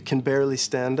if you can barely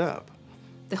stand up.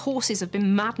 The horses have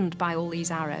been maddened by all these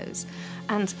arrows,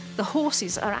 and the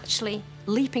horses are actually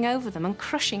leaping over them and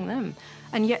crushing them,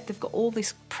 and yet they've got all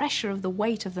this pressure of the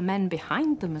weight of the men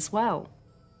behind them as well.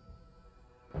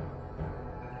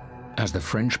 As the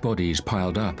French bodies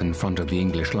piled up in front of the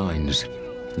English lines,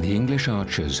 the English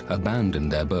archers abandoned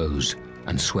their bows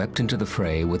and swept into the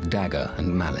fray with dagger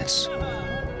and mallets.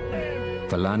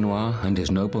 For Lannoy and his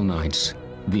noble knights,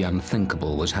 the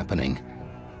unthinkable was happening.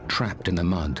 Trapped in the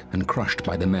mud and crushed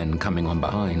by the men coming on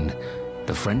behind,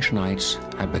 the French knights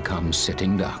had become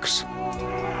sitting ducks.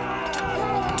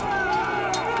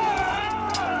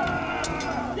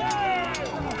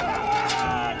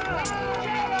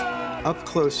 Up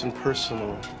close and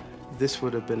personal, this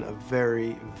would have been a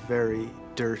very, very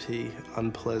dirty,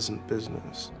 unpleasant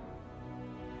business.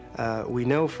 We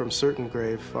know from certain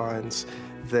grave finds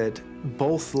that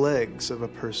both legs of a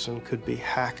person could be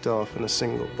hacked off in a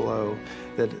single blow,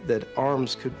 that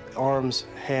arms,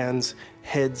 hands,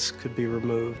 heads could be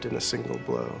removed in a single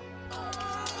blow.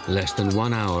 Less than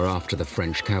 1 hour after the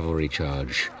French cavalry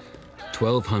charge,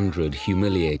 1,200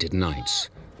 humiliated knights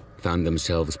found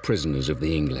themselves prisoners of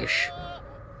the English.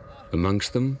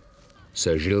 Amongst them,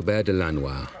 Sir Gilbert de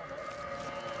Lannoy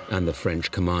and the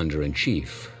French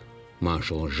commander-in-chief,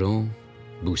 Marshal Jean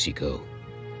Boucicaut.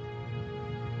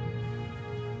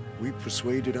 We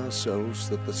persuaded ourselves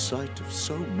that the sight of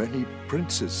so many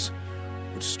princes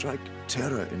would strike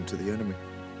terror into the enemy,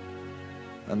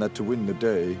 and that to win the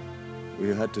day, we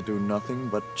had to do nothing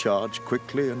but charge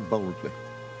quickly and boldly.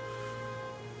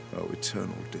 Oh,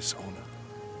 eternal dishonor.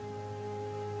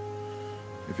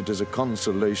 If it is a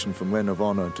consolation for men of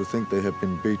honor to think they have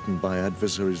been beaten by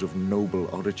adversaries of noble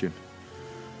origin,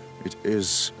 it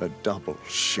is a double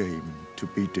shame to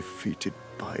be defeated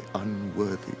by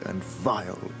unworthy and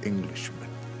vile Englishmen.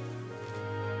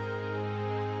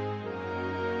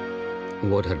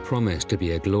 What had promised to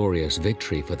be a glorious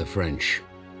victory for the French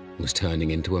was turning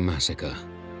into a massacre.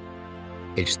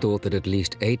 It's thought that at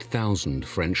least 8,000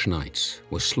 French knights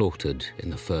were slaughtered in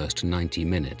the first 90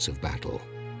 minutes of battle.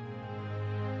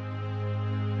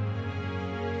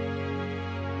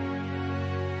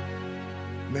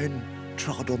 Men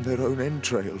trod on their own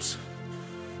entrails.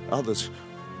 Others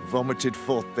vomited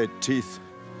forth their teeth.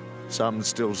 Some,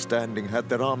 still standing, had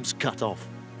their arms cut off.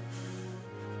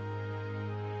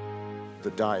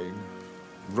 The dying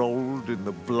rolled in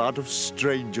the blood of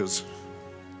strangers.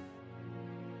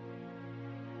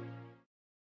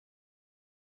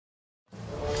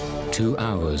 Two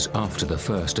hours after the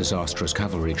first disastrous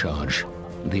cavalry charge,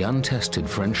 the untested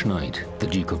French knight, the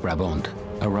Duke of Brabant,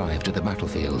 arrived at the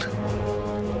battlefield.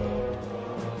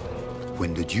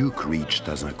 When the Duke reached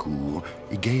Agincourt,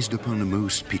 he gazed upon a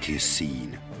most piteous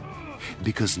scene.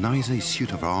 Because neither his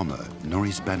suit of armor nor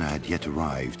his banner had yet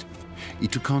arrived, he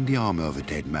took on the armor of a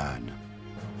dead man.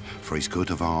 For his coat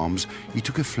of arms, he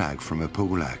took a flag from a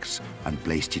poleaxe and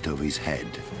placed it over his head.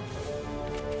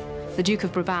 The Duke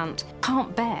of Brabant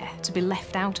can't bear to be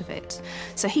left out of it,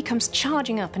 so he comes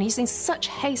charging up, and he's in such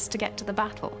haste to get to the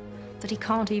battle that he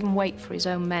can't even wait for his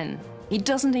own men. He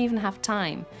doesn't even have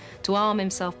time to arm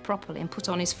himself properly and put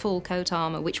on his full coat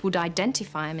armor, which would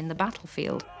identify him in the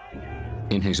battlefield.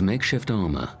 In his makeshift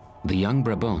armor, the young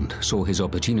Brabant saw his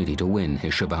opportunity to win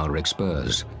his chivalric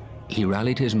spurs. He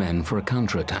rallied his men for a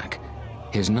counterattack.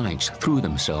 His knights threw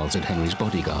themselves at Henry's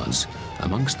bodyguards,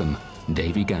 amongst them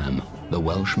Davy Gam, the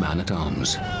Welsh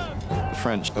man-at-arms. The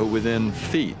French are within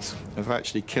feet of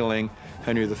actually killing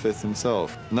Henry V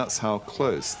himself, and that's how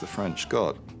close the French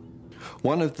got.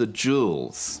 One of the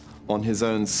jewels on his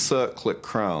own circlet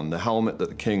crown, the helmet that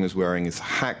the king was wearing, is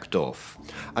hacked off.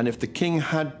 And if the king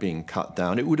had been cut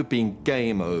down, it would have been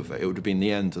game over. It would have been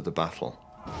the end of the battle.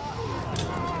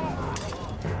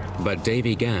 But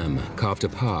Davy Gam carved a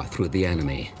path through the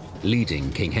enemy,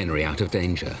 leading King Henry out of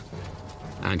danger.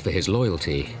 And for his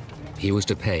loyalty, he was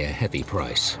to pay a heavy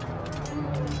price.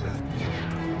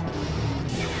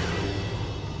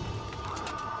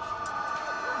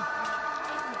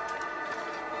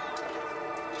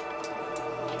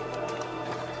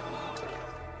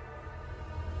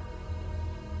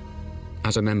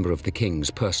 As a member of the king's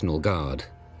personal guard,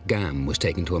 Gam was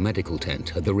taken to a medical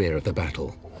tent at the rear of the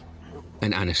battle.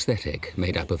 An anesthetic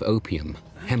made up of opium,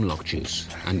 hemlock juice,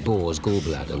 and boar's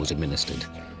gallbladder was administered.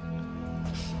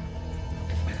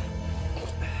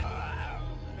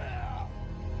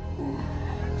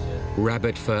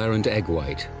 Rabbit fur and egg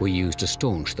white were used to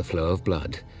staunch the flow of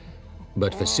blood.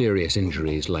 But for serious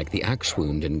injuries like the axe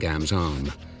wound in Gam's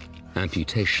arm,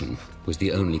 amputation was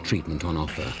the only treatment on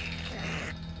offer.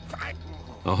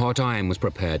 A hot iron was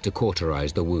prepared to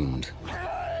cauterize the wound.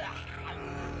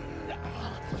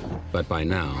 But by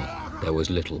now, there was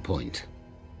little point.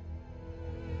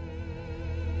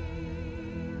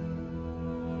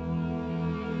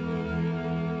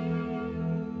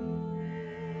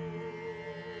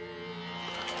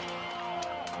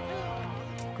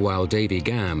 While Davy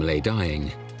Gam lay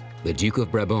dying, the Duke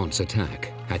of Brabant's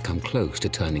attack had come close to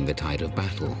turning the tide of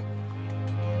battle.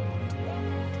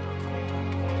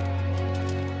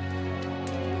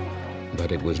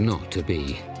 But it was not to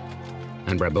be,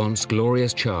 and Brabant's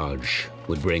glorious charge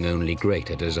would bring only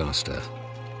greater disaster.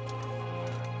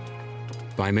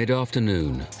 By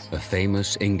mid-afternoon, a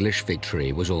famous English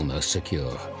victory was almost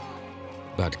secure.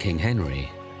 But King Henry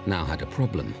now had a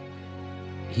problem.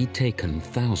 He'd taken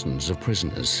thousands of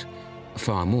prisoners,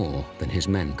 far more than his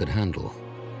men could handle.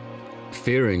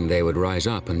 Fearing they would rise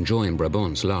up and join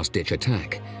Brabant's last-ditch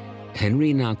attack,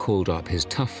 Henry now called up his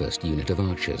toughest unit of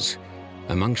archers,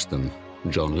 amongst them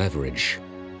John Leverage.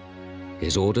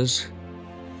 His orders?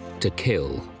 To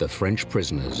kill the French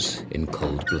prisoners in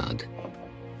cold blood.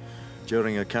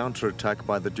 During a counterattack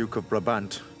by the Duke of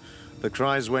Brabant, the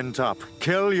cries went up,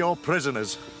 "Kill your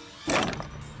prisoners!"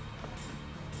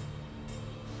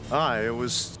 I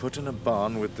was put in a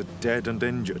barn with the dead and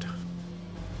injured.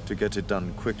 To get it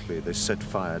done quickly, they set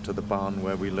fire to the barn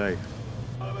where we lay.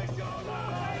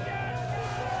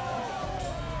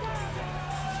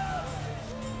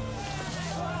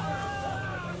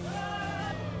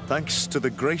 Thanks to the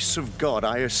grace of God,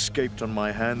 I escaped on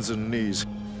my hands and knees,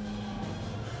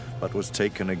 but was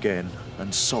taken again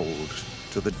and sold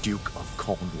to the Duke of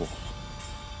Cornwall.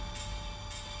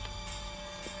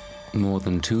 More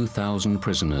than 2,000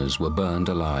 prisoners were burned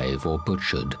alive or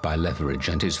butchered by Leverage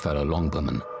and his fellow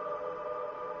longbowmen.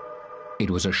 It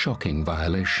was a shocking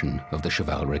violation of the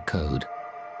chivalric code.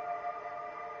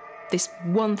 This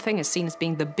one thing is seen as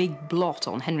being the big blot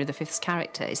on Henry V's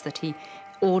character, is that he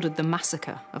ordered the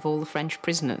massacre of all the French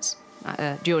prisoners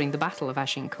during the Battle of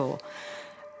Agincourt.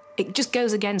 It just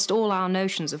goes against all our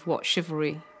notions of what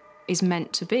chivalry is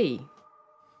meant to be.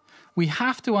 We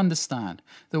have to understand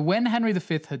that when Henry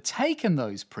V had taken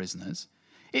those prisoners,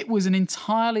 it was an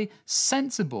entirely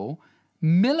sensible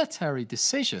military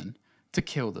decision to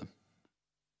kill them.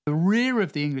 The rear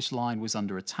of the English line was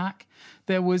under attack.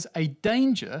 There was a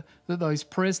danger that those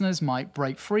prisoners might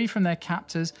break free from their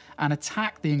captors and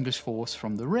attack the English force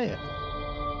from the rear.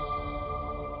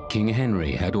 King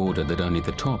Henry had ordered that only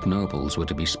the top nobles were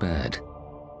to be spared.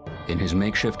 In his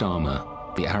makeshift armor,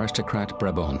 the aristocrat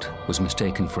Brabant was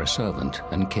mistaken for a servant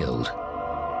and killed.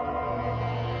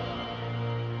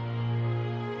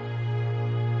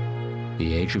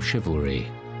 The age of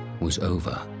chivalry was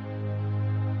over.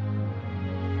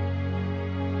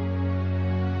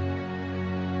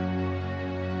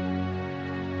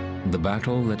 The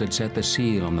battle that had set the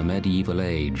seal on the medieval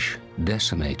age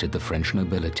decimated the French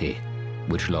nobility,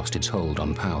 which lost its hold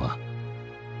on power.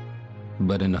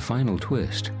 But in a final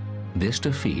twist, this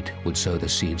defeat would sow the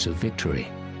seeds of victory.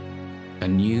 A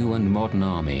new and modern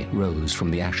army rose from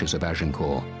the ashes of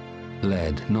Agincourt,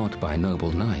 led not by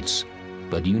noble knights,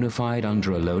 but unified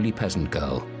under a lowly peasant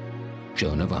girl,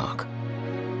 Joan of Arc.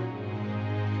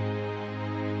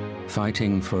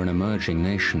 Fighting for an emerging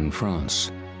nation,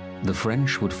 France, the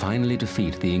French would finally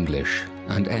defeat the English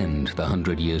and end the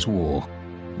 100 Years' War,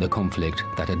 the conflict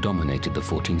that had dominated the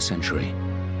 14th century.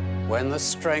 When the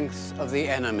strength of the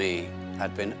enemy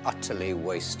had been utterly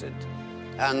wasted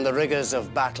and the rigors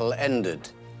of battle ended,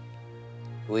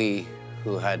 we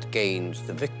who had gained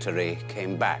the victory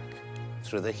came back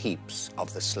through the heaps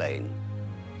of the slain.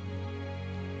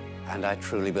 And I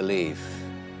truly believe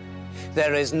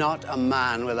there is not a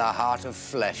man with a heart of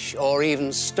flesh or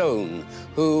even stone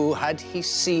who, had he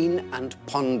seen and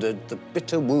pondered the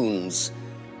bitter wounds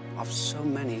of so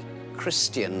many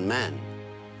Christian men,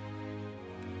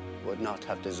 would not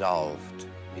have dissolved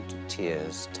into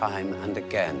tears time and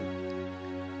again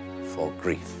for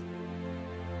grief.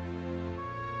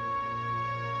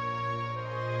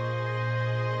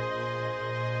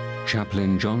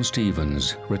 Chaplain John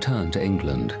Stevens returned to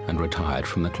England and retired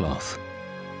from the cloth.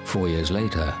 4 years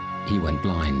later, he went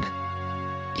blind.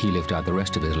 He lived out the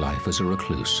rest of his life as a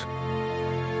recluse.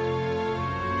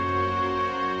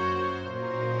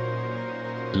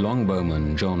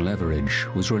 Longbowman John Leverage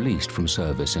was released from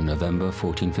service in November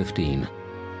 1415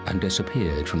 and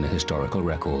disappeared from the historical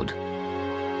record.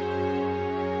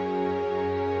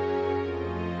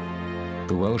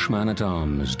 The Welsh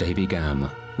man-at-arms Davy Gam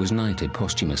was knighted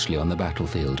posthumously on the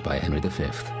battlefield by Henry V.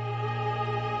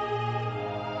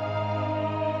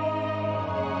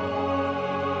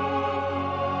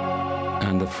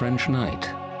 and the French knight,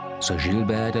 Sir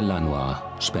Gilbert de Lannoy,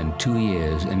 spent 2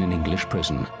 years in an English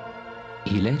prison.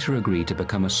 He later agreed to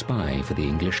become a spy for the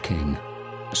English king,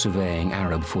 surveying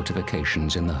Arab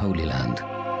fortifications in the Holy Land.